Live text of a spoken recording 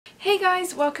Hey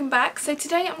guys, welcome back. So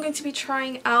today I'm going to be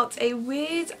trying out a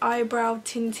weird eyebrow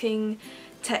tinting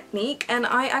technique, and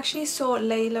I actually saw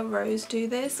Leyla Rose do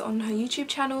this on her YouTube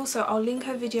channel, so I'll link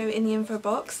her video in the info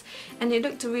box, and it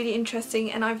looked really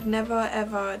interesting and I've never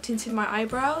ever tinted my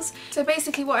eyebrows. So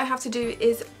basically what I have to do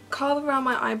is carve around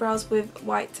my eyebrows with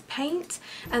white paint,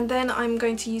 and then I'm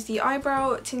going to use the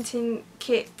eyebrow tinting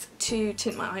kit to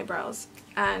tint my eyebrows,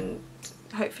 and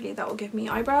hopefully that will give me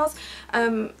eyebrows.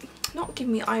 Not give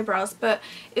me eyebrows, but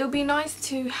it would be nice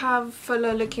to have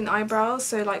fuller looking eyebrows,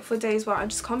 so like for days where I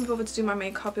just can't be bothered to do my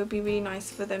makeup, it would be really nice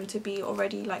for them to be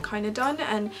already like kind of done,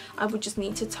 and I would just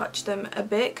need to touch them a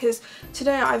bit, because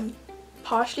today I've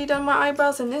partially done my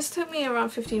eyebrows and this took me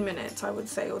around 15 minutes I would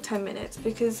say, or 10 minutes,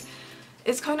 because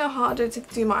it's kind of harder to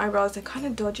do my eyebrows. They're kind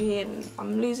of dodgy and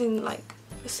I'm losing like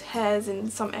hairs in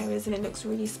some areas and it looks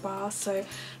really sparse, so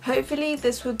hopefully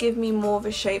this will give me more of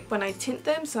a shape when I tint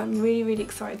them. So I'm really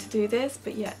excited to do this,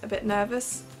 but yeah, a bit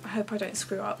nervous. I hope I don't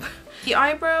screw up. The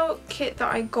eyebrow kit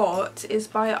that I got is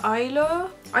by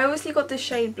Eylure. I obviously got the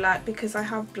shade black because I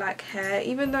have black hair,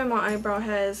 even though my eyebrow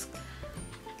hairs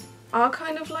are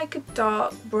kind of like a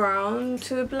dark brown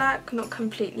to a black, not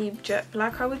completely jet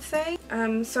black I would say.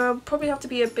 So I'll probably have to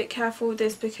be a bit careful with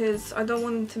this because I don't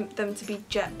want them to be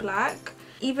jet black.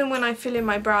 Even when I fill in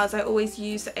my brows, I always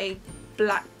use a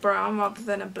black brown rather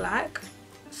than a black.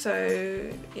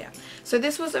 So yeah, so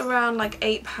this was around like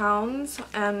 £8,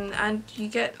 and you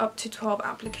get up to 12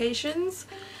 applications,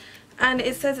 and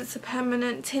it says it's a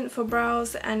permanent tint for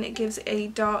brows and it gives a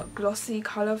dark glossy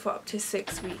colour for up to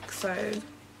 6 weeks. So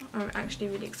I'm actually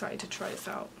really excited to try this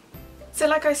out. So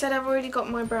like I said, I've already got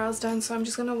my brows done, so I'm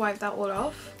just going to wipe that all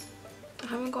off. I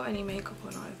haven't got any makeup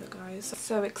on either, guys.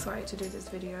 So excited to do this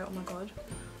video. Oh my god,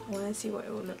 I want to see what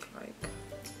it will look like.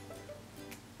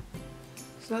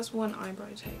 So that's one eyebrow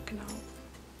taken out.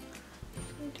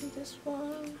 Let me do this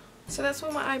one. So that's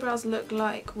what my eyebrows look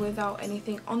like without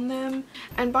anything on them.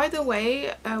 And by the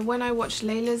way, when I watched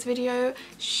Leyla's video,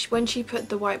 when she put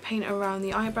the white paint around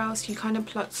the eyebrows, she kind of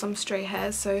plucked some stray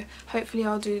hairs, so hopefully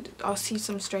I'll see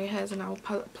some stray hairs and I'll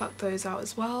pluck those out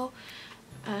as well.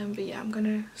 But yeah, I'm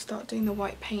gonna start doing the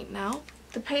white paint now.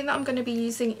 The paint that I'm going to be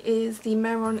using is the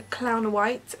Meron Clown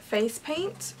White face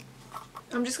paint.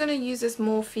 I'm just going to use this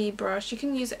Morphe brush. You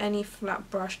can use any flat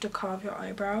brush to carve your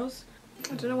eyebrows.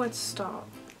 I don't know where to start.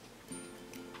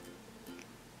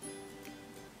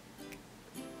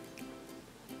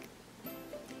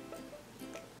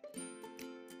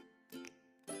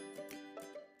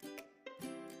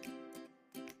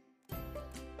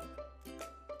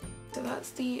 So that's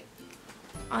the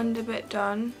under bit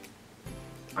done.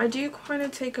 I do kind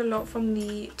of take a lot from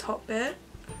the top bit,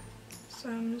 so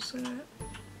I'm just gonna...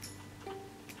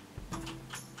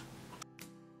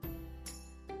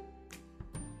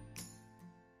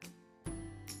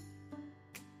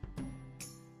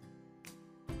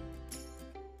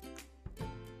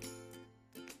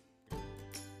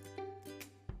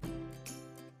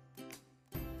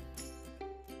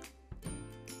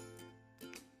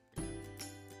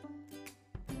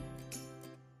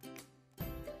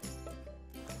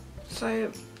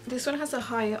 So this one has a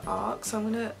higher arc, so I'm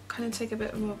going to kind of take a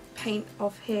bit more paint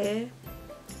off here.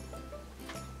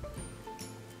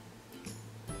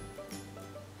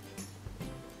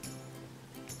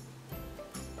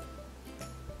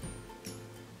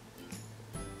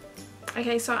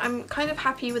 Okay, so I'm kind of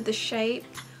happy with the shape.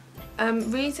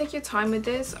 Really take your time with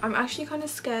this. I'm actually kind of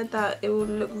scared that it will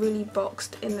look really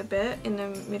boxed in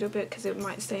the middle bit because it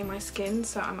might stain my skin,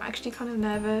 so I'm actually kind of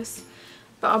nervous.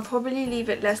 But I'll probably leave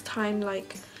it less time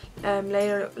like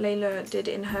Leyla did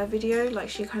in her video. Like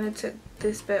she kind of took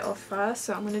this bit off first,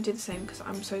 so I'm going to do the same because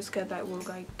I'm so scared that it will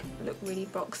like look really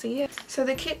boxy. So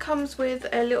the kit comes with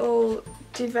a little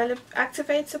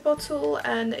activator bottle,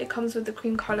 and it comes with the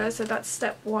cream colour, so that's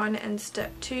step 1 and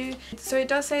step 2. So it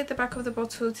does say at the back of the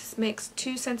bottle to mix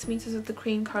 2 centimeters of the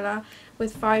cream colour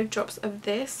with 5 drops of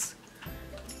this.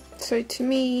 So to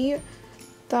me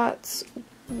that's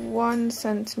 1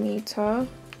 centimeter,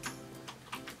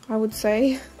 I would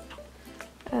say,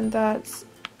 and that's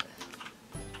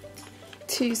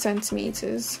 2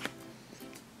 centimeters.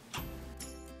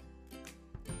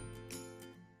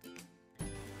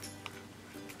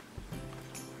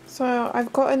 So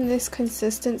I've gotten this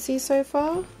consistency so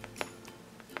far.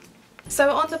 So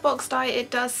on the box diet it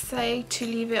does say to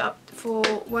leave it up for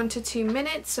 1 to 2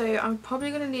 minutes, so I'm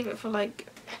probably going to leave it for like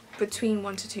between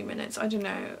 1 to 2 minutes. I don't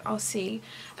know, I'll see.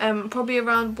 Probably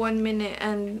around 1 minute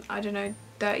and I don't know,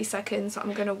 30 seconds.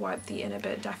 I'm going to wipe the inner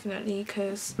bit definitely,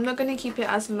 because I'm not going to keep it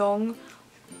as long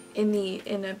in the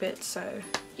inner bit, so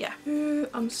yeah. Ooh,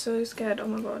 I'm so scared, oh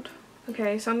my god.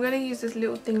 Okay, so I'm going to use this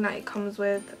little thing that it comes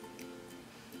with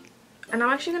And I'm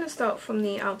actually going to start from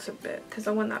the outer bit because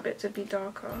I want that bit to be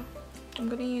darker. I'm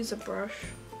going to use a brush.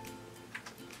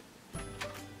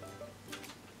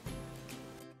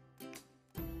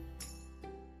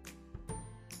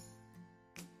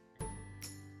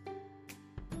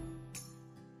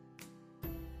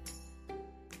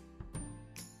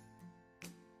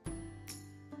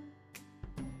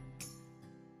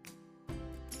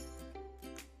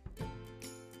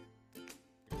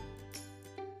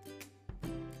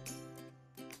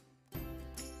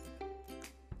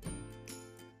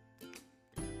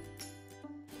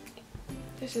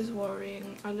 This is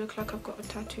worrying. I look like I've got a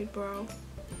tattooed brow.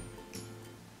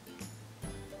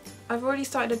 I've already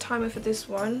started a timer for this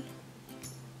one.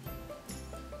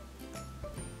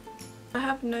 I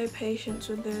have no patience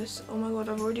with this. Oh my god,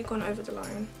 I've already gone over the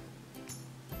line.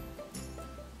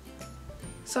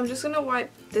 So I'm just going to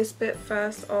wipe this bit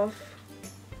first off.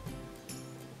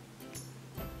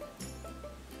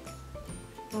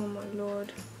 Oh my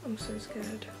lord, I'm so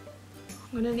scared.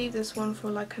 I'm going to leave this one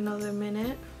for like another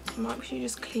minute. I'm actually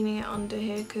just cleaning it under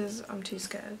here because I'm too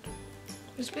scared.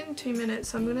 It's been 2 minutes,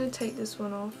 so I'm going to take this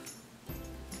one off.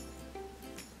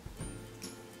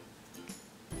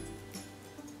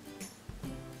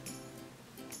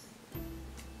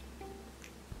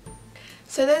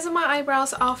 So those are my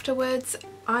eyebrows afterwards.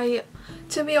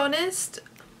 To be honest,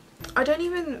 I don't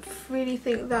even really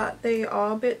think that they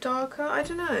are a bit darker. I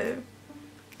don't know.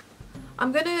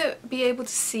 I'm going to be able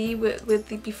to see with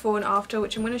the before and after,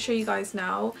 which I'm going to show you guys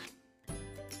now.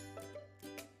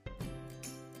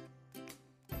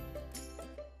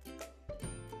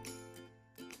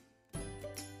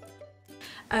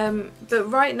 But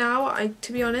right now,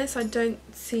 to be honest, I don't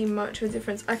see much of a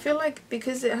difference. I feel like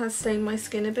because it has stained my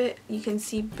skin a bit, you can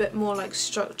see a bit more like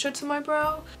structure to my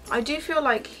brow. I do feel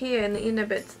like here in the inner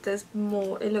bits there's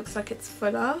more, it looks like it's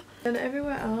fuller than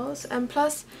everywhere else. And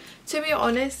plus, to be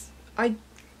honest, I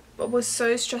was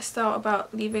so stressed out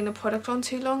about leaving the product on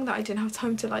too long that I didn't have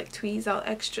time to like tweeze out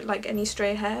extra, like any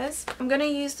stray hairs. I'm going to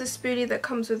use the spoolie that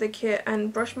comes with the kit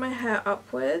and brush my hair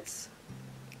upwards.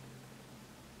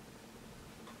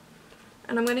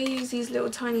 And I'm going to use these little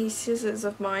tiny scissors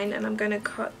of mine and I'm going to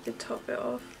cut the top bit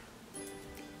off.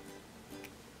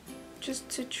 Just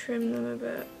to trim them a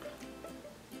bit.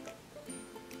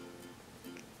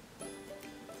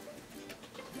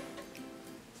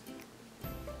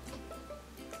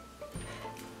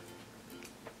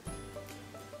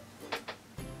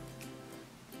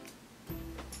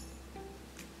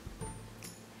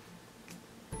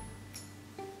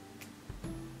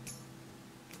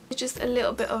 Just a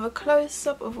little bit of a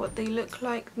close-up of what they look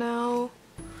like now.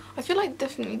 I feel like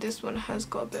definitely this one has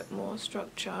got a bit more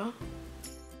structure.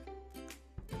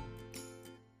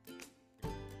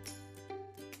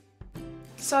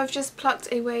 So I've just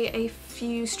plucked away a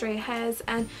few stray hairs,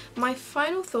 and my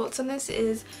final thoughts on this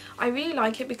is I really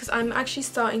like it because I'm actually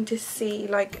starting to see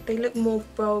like they look more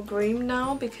well groomed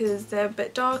now because they're a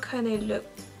bit darker and they look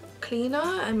cleaner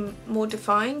and more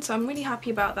defined, so I'm really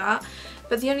happy about that.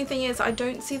 But the only thing is I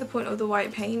don't see the point of the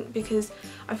white paint because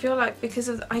I feel like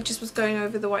I just was going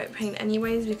over the white paint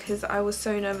anyways because I was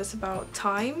so nervous about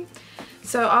time.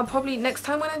 So I'll probably, next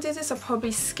time when I do this, I'll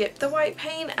probably skip the white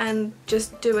paint and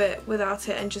just do it without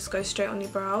it and just go straight on your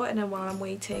brow. And then while I'm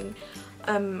waiting,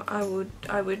 I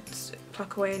would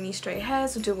pluck away any stray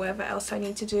hairs or do whatever else I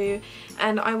need to do.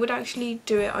 And I would actually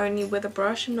do it only with a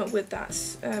brush and not with that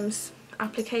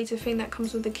applicator thing that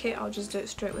comes with the kit. I'll just do it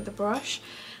straight with the brush.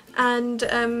 And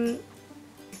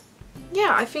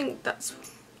yeah, I think that's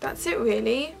it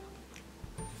really.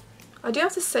 I do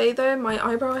have to say though, my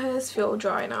eyebrow hairs feel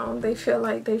dry now. They feel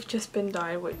like they've just been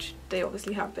dyed, which they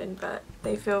obviously have been, but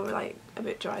they feel like a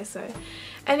bit dry. So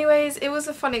anyways, it was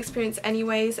a fun experience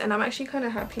anyways, and I'm actually kind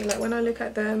of happy. Like when I look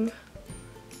at them,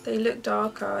 they look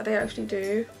darker, they actually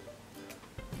do.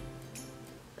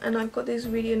 And I've got this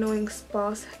really annoying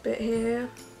sparse bit here.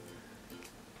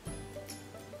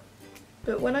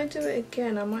 But when I do it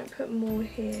again, I might put more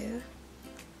here.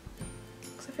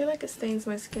 Because I feel like it stains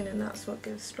my skin and that's what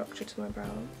gives structure to my brow.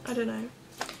 I don't know.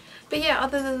 But yeah,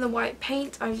 other than the white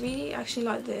paint, I really actually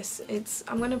like this.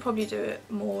 I'm going to probably do it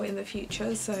more in the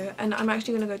future. And I'm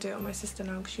actually going to go do it on my sister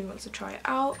now because she wants to try it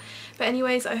out. But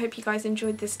anyways, I hope you guys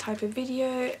enjoyed this type of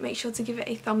video. Make sure to give it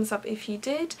a thumbs up if you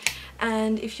did.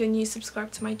 And if you're new,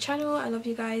 subscribe to my channel. I love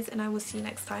you guys and I will see you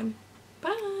next time.